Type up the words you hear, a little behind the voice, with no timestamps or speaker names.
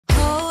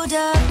Hold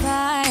up,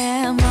 I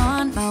am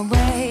on my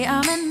way,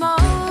 I'm in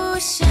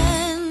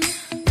motion.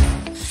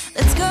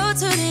 Let's go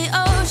to the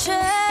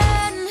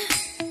ocean.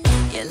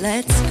 Yeah,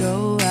 let's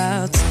go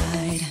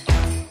outside.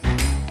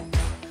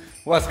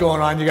 What's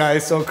going on, you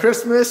guys? So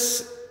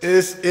Christmas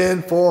is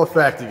in full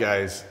effect, you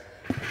guys.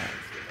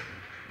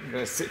 I'm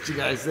gonna sit you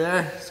guys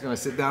there. Just gonna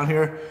sit down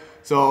here.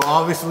 So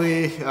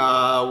obviously,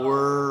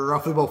 we're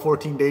roughly about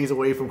 14 days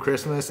away from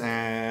Christmas,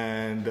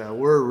 and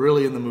we're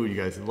really in the mood, you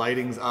guys. The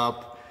lighting's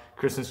up,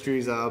 Christmas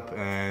tree's up,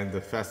 and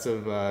the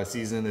festive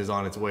season is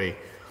on its way.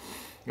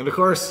 And of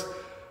course,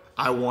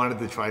 I wanted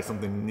to try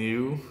something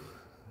new.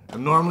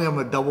 And normally, I'm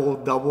a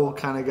double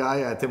kind of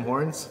guy at Tim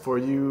Hortons. For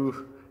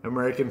you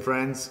American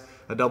friends,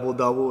 a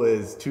double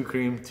is 2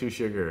 cream, 2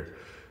 sugar.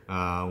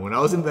 When I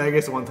was in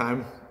Vegas one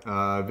time,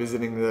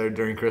 visiting there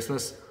during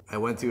Christmas, I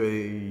went to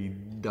a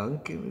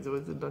Dunkin',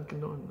 was it Dunkin'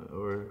 Donut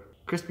or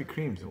Krispy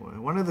Kreme's,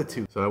 one of the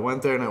two. So I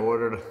went there and I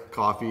ordered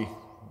coffee,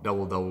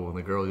 double, and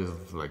the girl just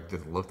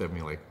looked at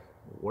me like,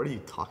 "What are you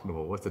talking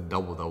about? What's a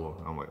double?"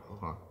 I'm like,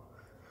 "Oh,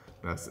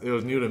 it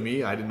was new to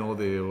me. I didn't know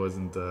that it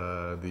wasn't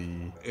the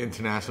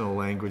international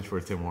language for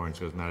Tim Hortons,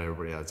 because not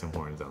everybody had Tim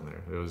Hortons down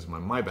there. It was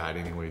my bad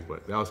anyways,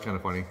 but that was kind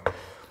of funny.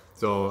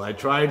 So I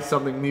tried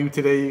something new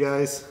today, you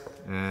guys,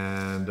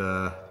 and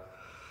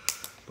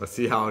let's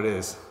see how it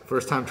is.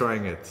 First time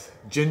trying it.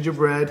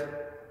 Gingerbread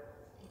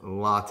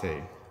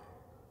latte.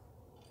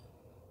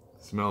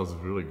 Smells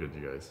really good,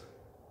 you guys.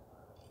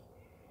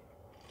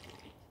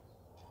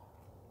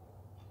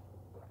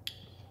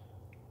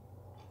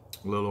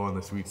 A little on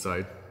the sweet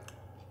side,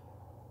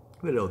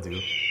 but it'll do.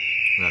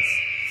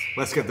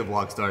 Let's get the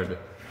vlog started.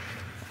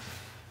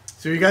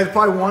 So you guys are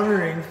probably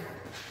wondering,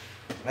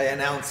 I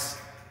announced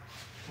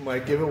my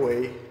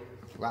giveaway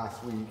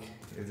last week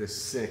is a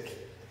sick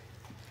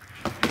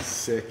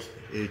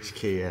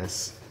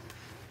HKS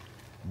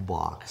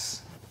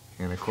box,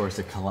 and of course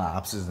it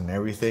collapses and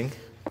everything,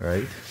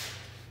 right?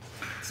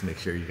 Let's make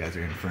sure you guys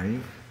are in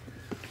frame,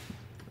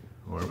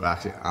 or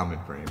actually I'm in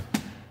frame,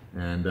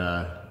 and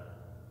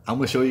I'm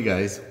gonna show you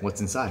guys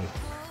what's inside.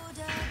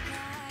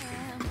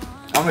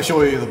 I'm gonna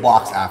show you the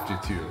box after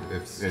too.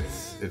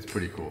 It's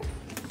pretty cool.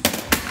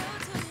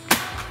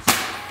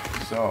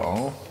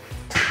 So,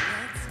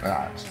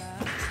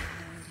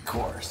 of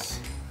course,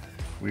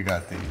 we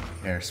got the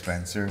Air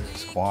Spencer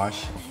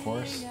squash, of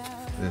course.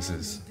 This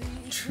is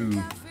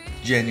true,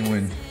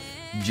 genuine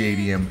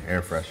JDM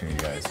air freshener, you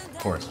guys. Of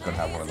course, gonna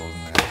have one of those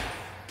in there.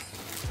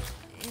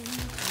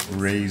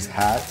 Ray's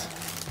hat.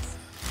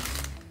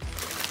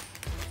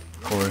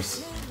 Of course,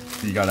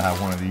 you gotta have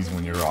one of these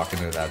when you're rocking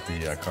it at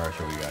the car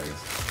show, you guys.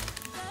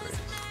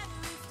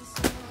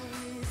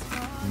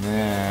 And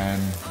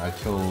then I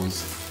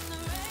chose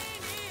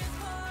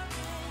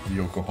the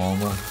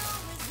Yokohama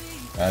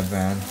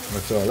Advan.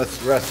 Let's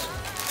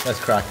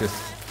crack this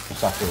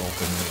sucker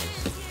open.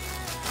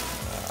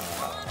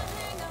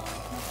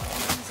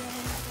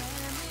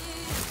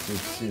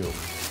 It's sealed.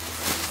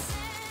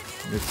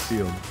 It's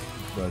sealed,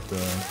 but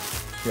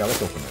yeah,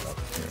 let's open it up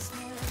here.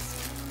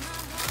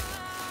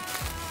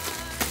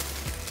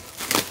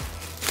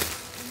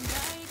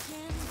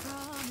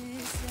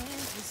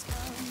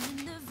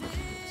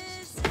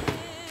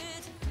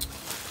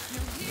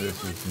 This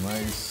is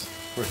nice.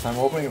 First time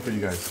opening it for you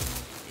guys.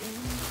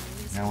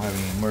 I don't have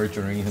any merch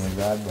or anything like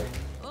that, but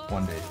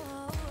one day.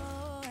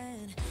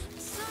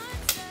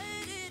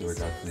 So we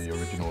got the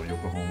original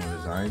Yokohama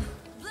design.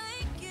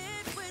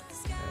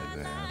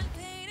 And then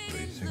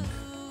racing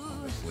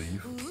on the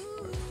sleeve.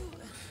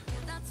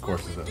 But of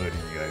course there's a hoodie,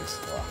 you guys.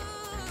 Wow,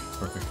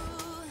 perfect.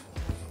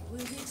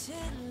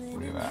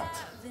 Look at that.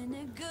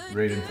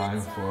 Right in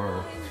time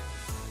for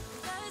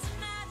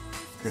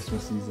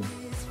Christmas season.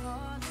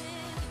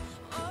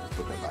 Let's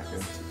put that back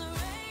in.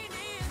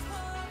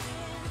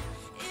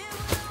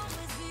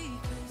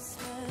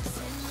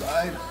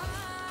 Side.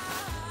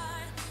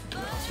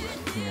 What else we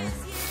have here?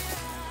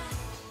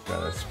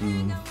 Got a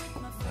spoon,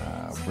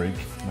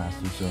 brake,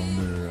 master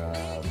cylinder,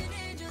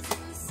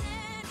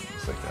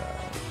 it's like a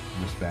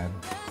wristband.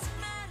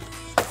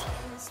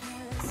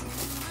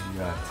 We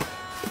got,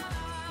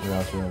 what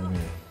else we have in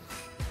here?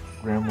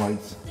 Gram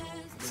lights,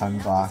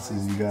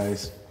 sunglasses, you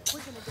guys.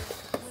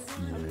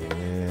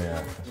 Yeah,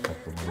 let's check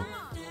them out.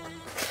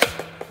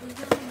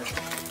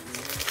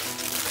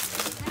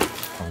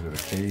 Comes with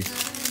a case.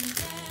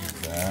 Like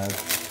that.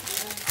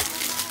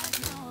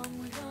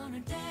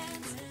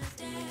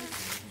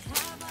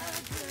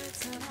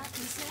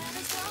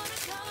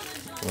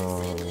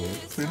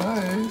 Pretty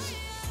nice.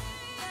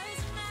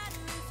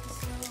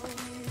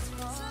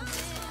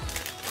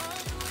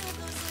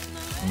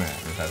 Man,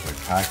 it has like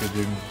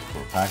packaging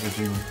for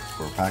packaging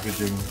for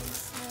packaging.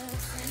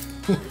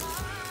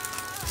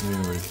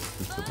 Anyways,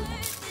 let's put them on.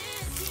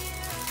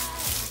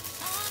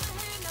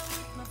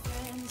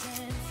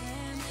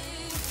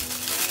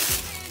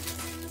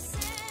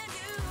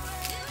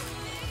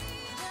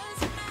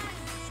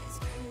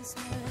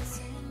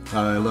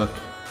 How do I look?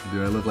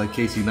 Do I look like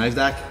Casey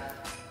Neistat?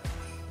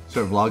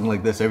 Start vlogging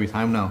like this every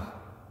time now.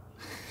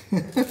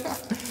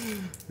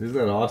 Isn't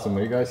that awesome,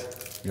 eh, guys?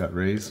 You got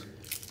Ray's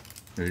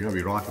You're gonna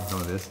be rocking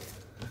some of this.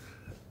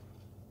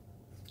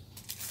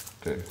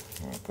 Okay,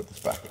 I'm gonna put this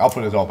back. I'll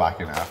put this all back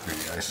in after,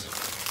 you guys.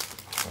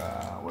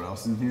 What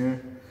else in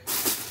here?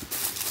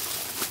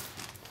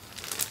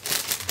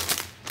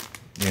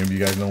 Any of you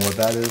guys know what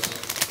that is?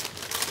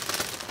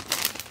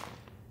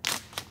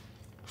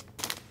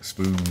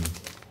 Spoon.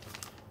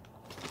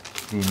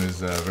 Spoon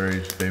is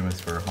very famous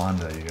for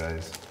Honda, you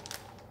guys.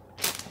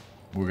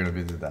 We're gonna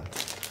visit that.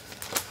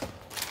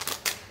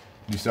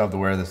 You still have to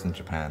wear this in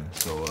Japan,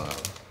 so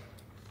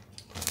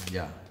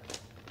yeah.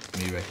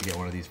 Maybe I could get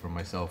one of these for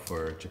myself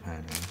for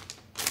Japan. Yeah.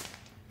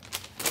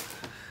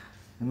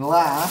 And the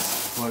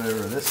last, whatever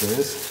this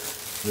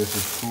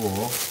is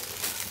cool.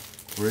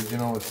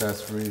 Original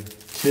accessory,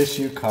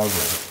 tissue cover.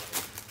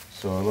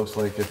 So it looks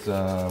like it's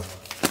a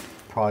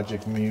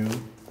Project Mu,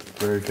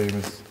 very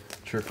famous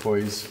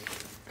turquoise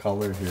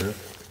color here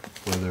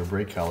for their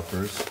brake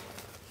calipers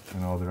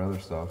and all their other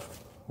stuff.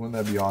 Wouldn't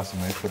that be awesome,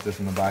 eh? Put this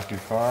in the back of your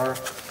car,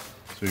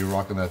 so you're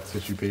rocking that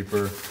tissue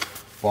paper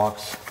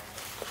box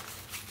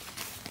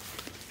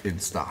in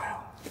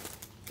style.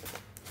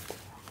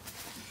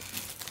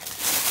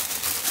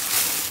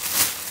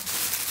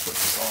 Put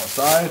this all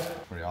aside.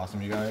 Pretty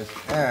awesome, you guys.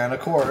 And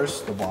of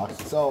course, the box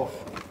itself.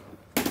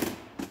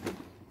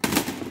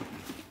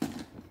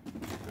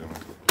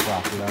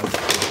 Flap it out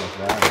just like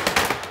that.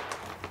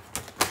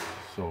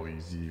 So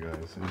easy, you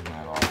guys. Isn't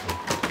that awesome?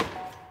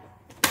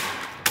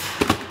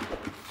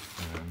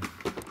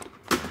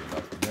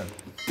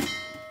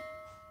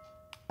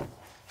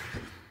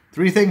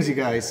 Three things, you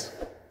guys.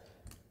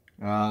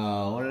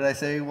 What did I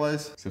say it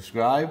was?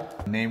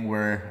 Subscribe. Name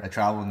where I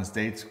travel in the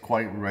States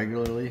quite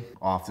regularly,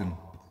 often,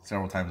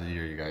 several times a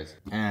year, you guys.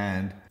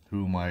 And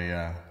who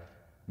my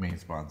main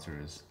sponsor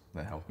is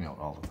that helps me out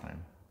all the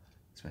time,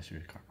 especially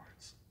with car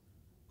parts.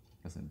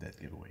 That's a dead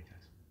giveaway,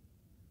 guys.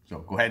 So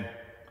go ahead,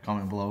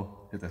 comment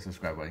below, hit that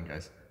subscribe button,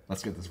 guys.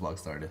 Let's get this vlog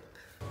started.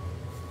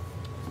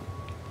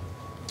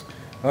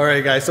 All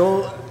right, guys,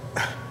 so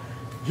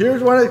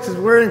here's one, because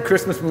we're in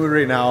Christmas mood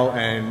right now,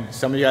 and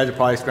some of you guys are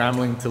probably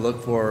scrambling to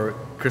look for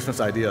Christmas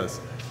ideas.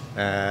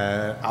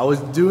 I was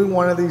doing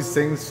one of these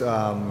things.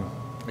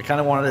 I kind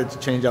of wanted to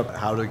change up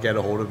how to get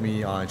a hold of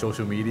me on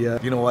social media.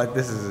 You know what?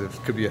 This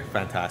could be a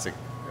fantastic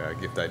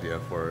gift idea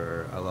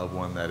for a loved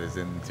one that is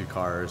into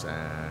cars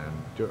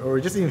or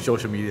just even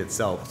social media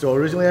itself. So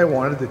originally I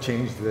wanted to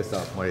change this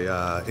up, my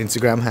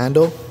Instagram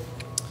handle.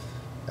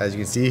 As you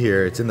can see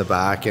here, it's in the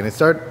back, and it's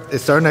starting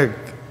to,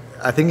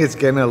 I think it's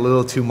getting a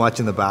little too much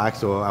in the back,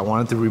 so I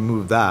wanted to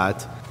remove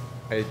that.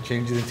 I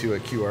changed it into a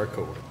QR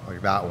code,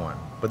 like that one.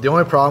 But the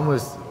only problem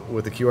was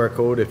with the QR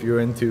code, if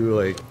you're into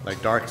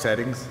like dark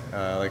settings,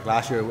 like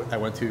last year I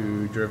went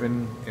to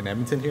Driven in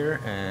Edmonton here,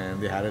 and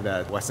they had it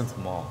at Westonton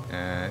Mall.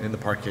 And in the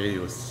parkade, it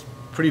was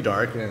pretty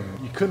dark, and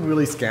you couldn't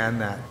really scan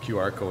that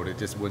QR code. It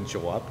just wouldn't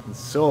show up.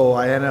 So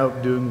I ended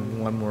up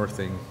doing one more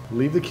thing.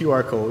 Leave the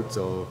QR code,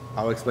 so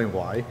I'll explain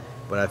why.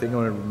 But I think I'm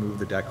gonna remove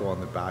the decal on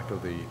the back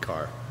of the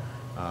car.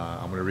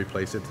 I'm gonna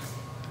replace it.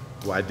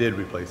 Well, I did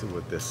replace it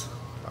with this.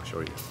 I'll show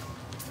you.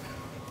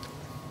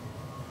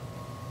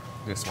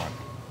 This one.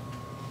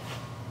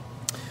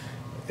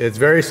 It's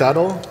very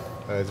subtle.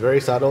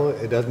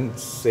 It doesn't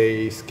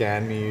say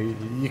scan me.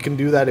 You can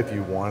do that if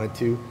you wanted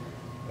to.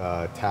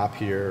 Tap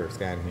here or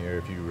scan here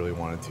if you really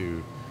wanted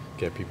to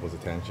get people's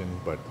attention.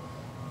 But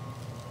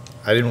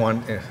I didn't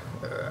want.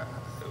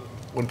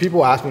 When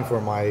people ask me for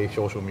my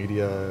social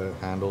media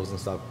handles and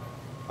stuff,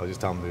 I'll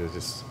just tell them to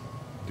just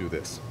do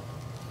this.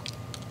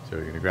 So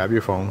you're gonna grab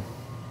your phone,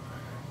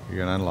 you're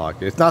gonna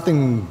unlock it. It's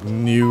nothing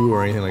new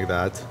or anything like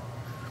that.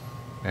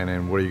 And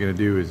then what you're gonna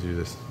do is you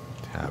just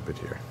tap it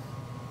here.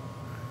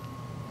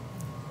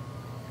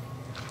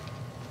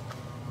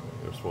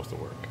 It's supposed to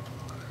work.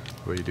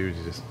 What you do is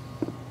you just,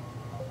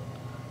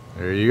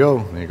 there you go.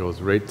 And it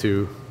goes right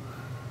to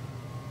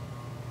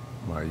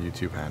my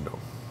YouTube handle.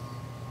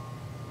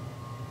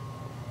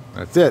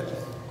 That's it.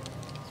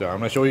 So I'm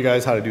gonna show you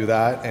guys how to do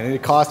that. And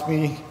it cost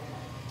me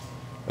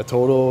a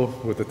total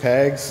with the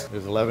tags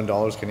is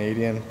 $11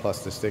 Canadian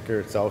plus the sticker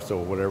itself. So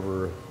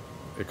whatever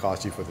it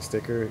costs you for the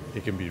sticker,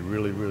 it can be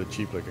really, really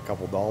cheap, like a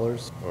couple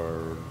dollars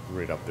or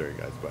right up there, you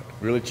guys. But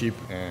really cheap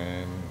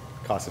and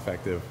cost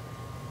effective,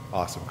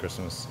 awesome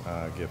Christmas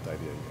gift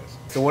idea, you guys.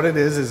 So what it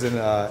is an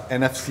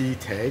NFC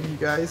tag, you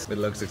guys. It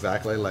looks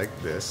exactly like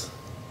this.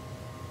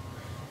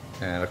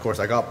 And of course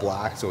I got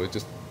black, so it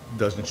just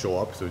doesn't show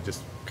up. So it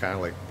just kind of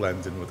like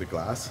blends in with the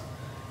glass.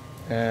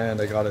 And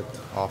I got it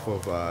off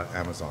of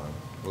Amazon.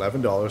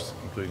 $11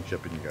 including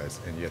shipping, you guys,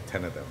 and you get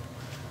 10 of them.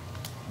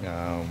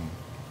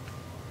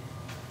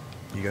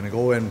 You're gonna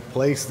go and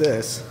place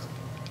this.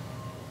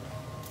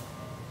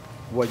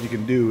 What you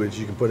can do is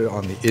you can put it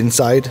on the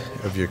inside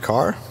of your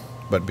car,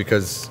 but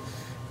because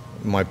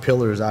my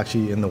pillar is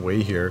actually in the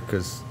way here,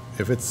 because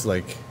if it's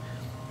like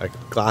a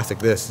glass like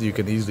this, you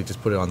can easily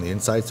just put it on the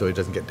inside so it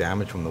doesn't get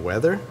damaged from the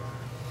weather.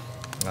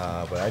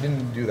 But I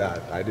didn't do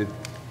that. I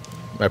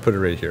put it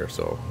right here.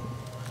 So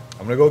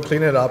I'm gonna go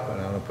clean it up,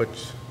 and I'm gonna put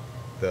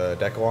the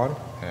decal on,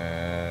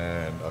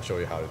 and I'll show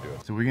you how to do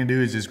it. So what we're gonna do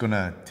is just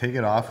gonna take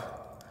it off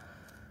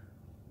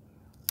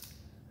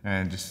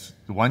And just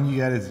the one you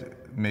get is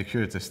make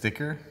sure it's a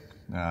sticker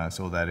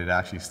so that it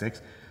actually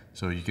sticks.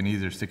 So you can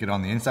either stick it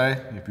on the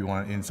inside if you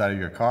want it inside of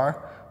your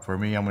car. For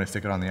me, I'm going to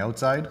stick it on the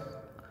outside.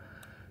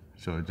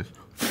 So it just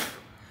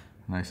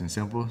nice and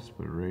simple. Just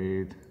put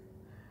right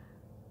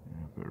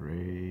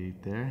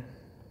there.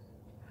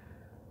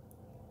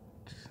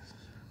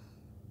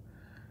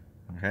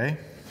 Okay.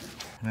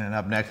 And then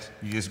up next,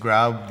 you just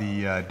grab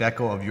the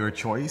decal of your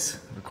choice.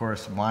 Of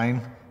course,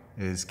 mine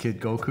is Kid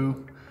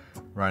Goku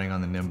riding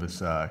on the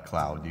Nimbus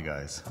cloud, you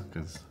guys,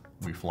 because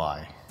we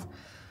fly.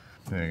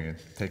 Then you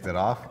take that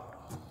off.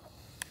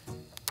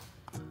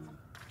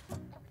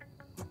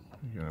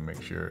 You're gonna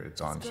make sure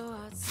it's on. Make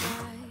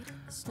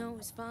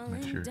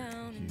sure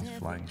he's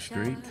flying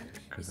straight,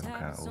 because I'm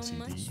kind of OCD.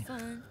 Make sure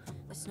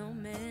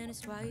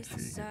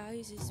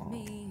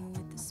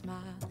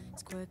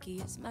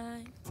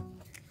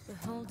we're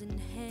holding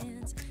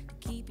hands to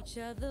keep each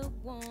other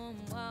warm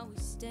while we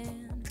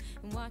stand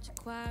and watch a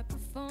choir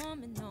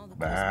performing all the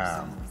Christmas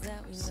songs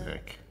that we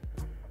sick.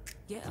 Love.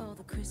 Yeah, all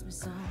the Christmas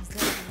songs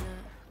that we love.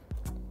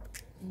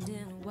 And in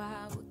a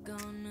while we're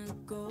gonna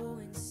go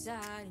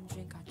inside and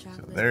drink our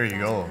chocolate. So there you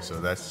go.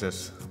 So that's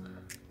just,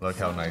 look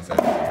how nice that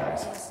is,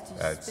 guys.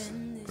 That's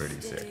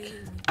pretty sick.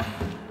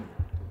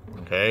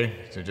 Okay,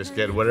 so just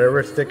get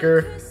whatever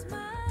sticker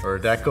or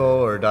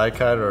decal or die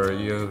cut, or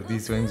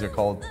these things are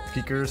called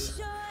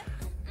peekers.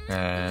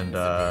 And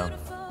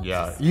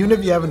yeah, even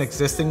if you have an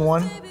existing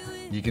one,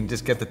 you can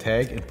just get the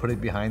tag and put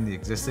it behind the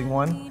existing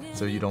one,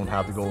 so you don't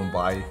have to go and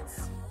buy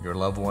your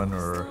loved one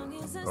or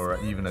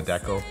even a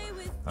decal.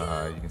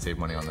 You can save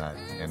money on that,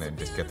 and then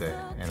just get the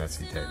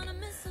NFC tag.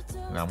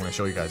 Now I'm going to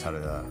show you guys how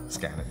to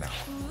scan it now.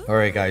 All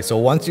right, guys. So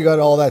once you got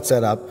all that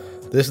set up,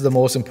 this is the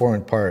most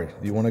important part.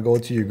 You want to go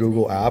to your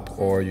Google app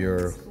or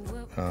your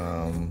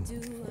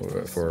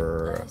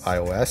for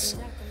iOS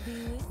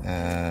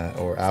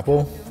or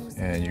Apple,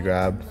 and you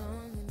grab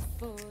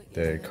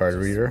the card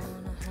reader.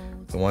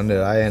 The one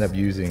that I ended up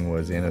using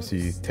was the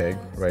NFC tag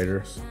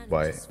writer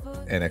by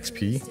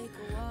NXP.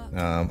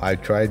 I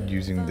tried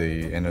using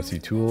the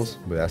NFC tools,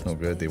 but that's no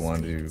good. They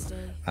wanted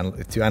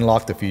to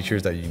unlock the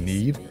features that you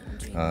need.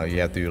 You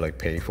have to like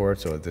pay for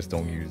it, so just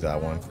don't use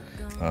that one.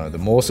 The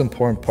most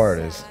important part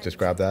is just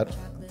grab that,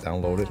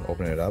 download it,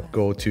 open it up,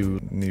 go to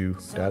new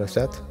data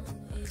set,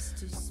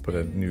 put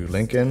a new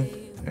link in,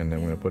 and then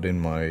I'm going to put in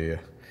my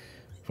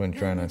when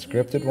trying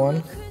unscripted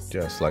one,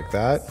 just like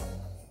that.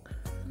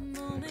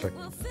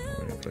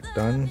 Click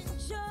done,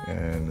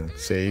 and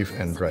save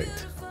and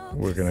write.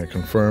 We're going to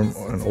confirm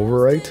an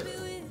overwrite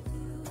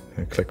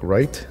and click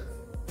write,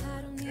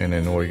 and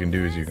then all you can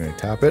do is you're going to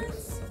tap it,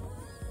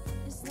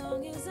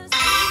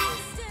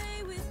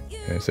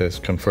 and it says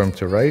confirm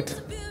to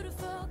write,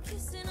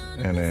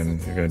 and then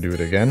you're going to do it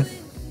again.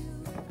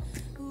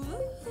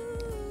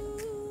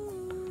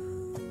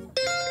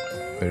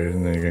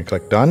 And then you're going to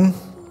click done.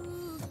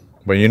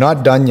 But you're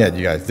not done yet,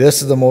 you guys.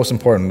 This is the most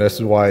important. This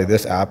is why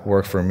this app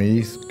worked for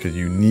me, because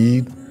you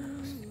need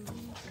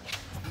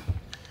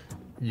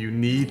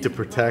to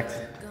protect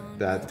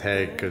that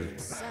tag.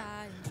 Because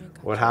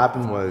what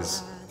happened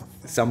was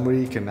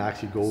somebody can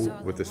actually go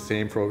with the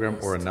same program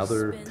or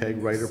another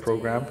tag writer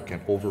program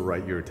can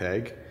overwrite your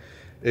tag.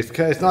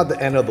 It's not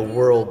the end of the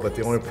world, but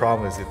the only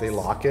problem is if they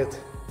lock it,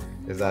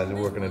 is that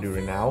we're going to do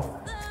it now.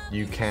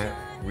 You can't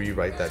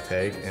rewrite that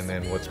tag, and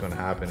then what's going to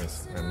happen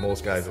is, and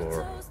most guys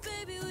or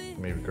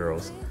maybe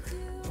girls,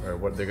 or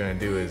what they're going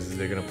to do is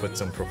they're going to put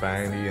some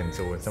profanity, and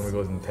so when somebody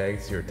goes and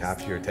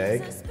taps your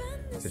tag,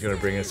 it's going to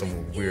bring in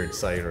some weird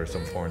site or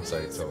some porn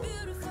site. So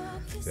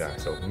yeah,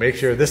 so make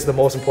sure this is the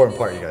most important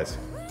part, you guys.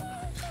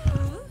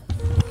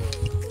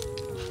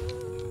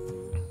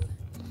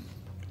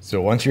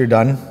 So once you're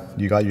done,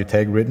 you got your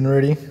tag written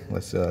already.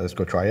 Let's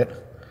go try it.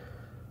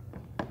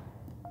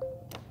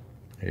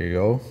 Here you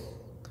go.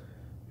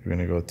 You're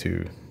gonna go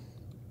to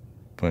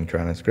Twin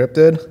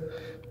Transcripted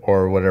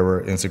or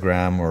whatever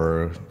Instagram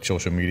or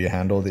social media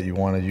handle that you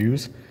want to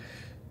use.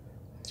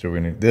 So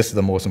this is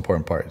the most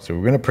important part. So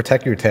we're gonna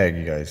protect your tag,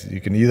 you guys. You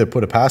can either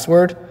put a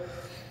password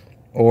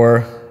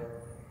or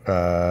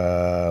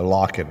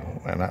lock it.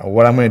 And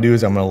what I'm gonna do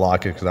is I'm gonna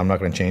lock it because I'm not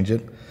gonna change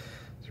it.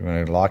 So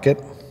we're gonna lock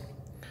it,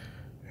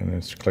 and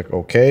then just click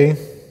OK.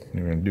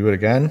 You're gonna do it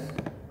again.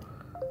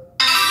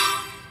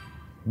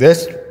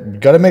 This, you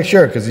gotta make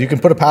sure, because you can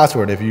put a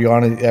password if you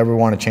ever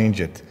want to change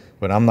it,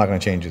 but I'm not gonna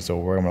change it, so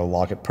we're gonna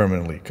lock it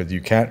permanently, because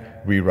you can't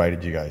rewrite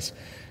it, you guys.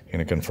 You're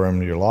gonna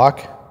confirm your lock.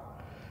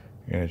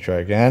 You're gonna try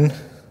again.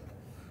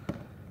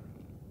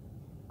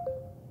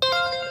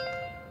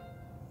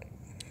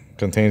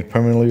 Contains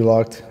permanently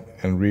locked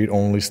and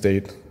read-only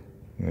state.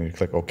 And then you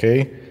click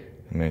OK,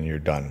 and then you're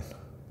done.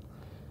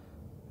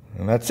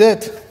 And that's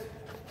it.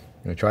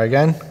 I'm gonna try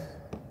again.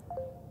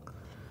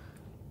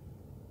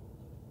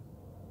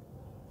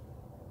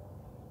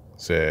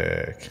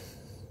 Sick.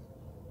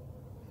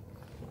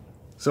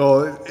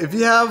 So if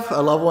you have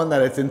a loved one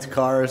that is into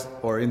cars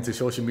or into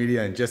social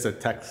media and just a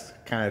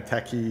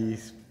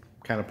techie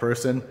kind of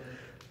person,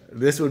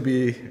 this would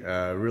be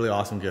a really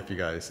awesome gift, you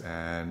guys.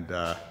 And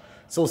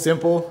so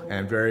simple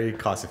and very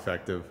cost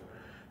effective,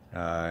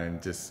 and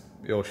just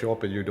it'll show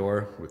up at your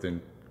door within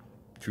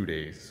 2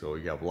 days. So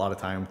you have a lot of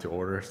time to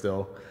order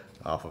still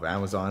off of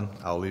Amazon.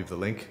 I'll leave the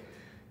link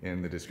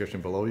in the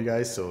description below, you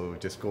guys, so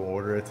just go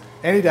order it.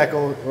 Any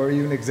decal or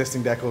even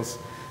existing decals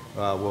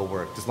will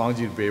work, as long as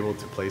you'd be able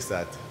to place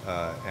that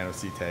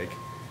NFC tag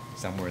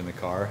somewhere in the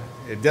car.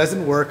 It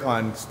doesn't work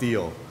on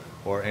steel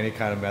or any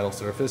kind of metal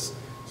surface,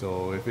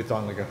 so if it's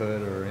on like a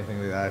hood or anything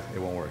like that, it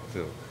won't work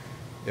too.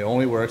 It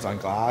only works on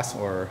glass,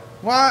 or,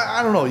 well,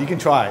 I don't know, you can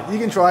try it. You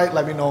can try it,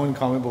 let me know in the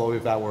comment below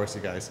if that works,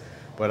 you guys.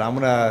 But I'm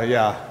gonna,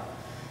 yeah,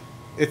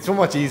 it's so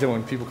much easier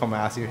when people come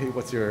ask you, hey,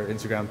 what's your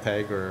Instagram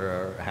tag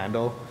or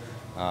handle?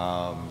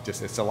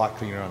 Just, it's a lot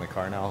cleaner on the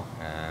car now,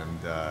 and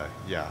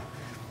yeah.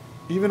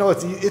 Even though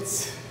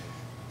it's,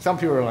 some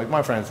people are like,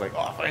 my friends like,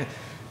 oh,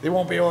 they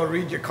won't be able to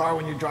read your car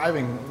when you're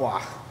driving.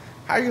 Wow,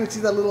 how are you gonna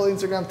see that little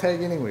Instagram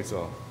tag anyway?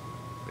 So,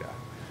 yeah.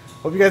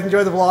 Hope you guys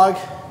enjoyed the vlog.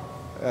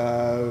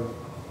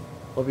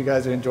 Hope you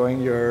guys are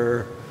enjoying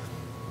your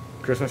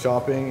Christmas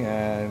shopping,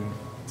 and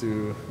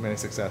to many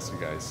success, you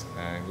guys.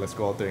 And let's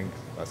go out there and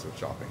let's go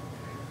shopping.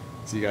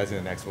 See you guys in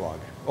the next vlog.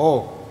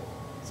 Oh,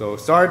 so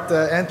start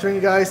entering,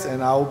 you guys,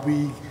 and I'll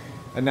be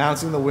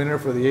announcing the winner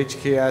for the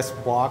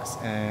HKS box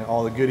and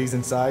all the goodies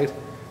inside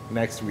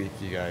next week,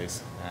 you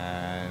guys.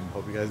 And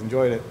hope you guys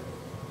enjoyed it.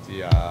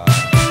 See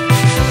ya.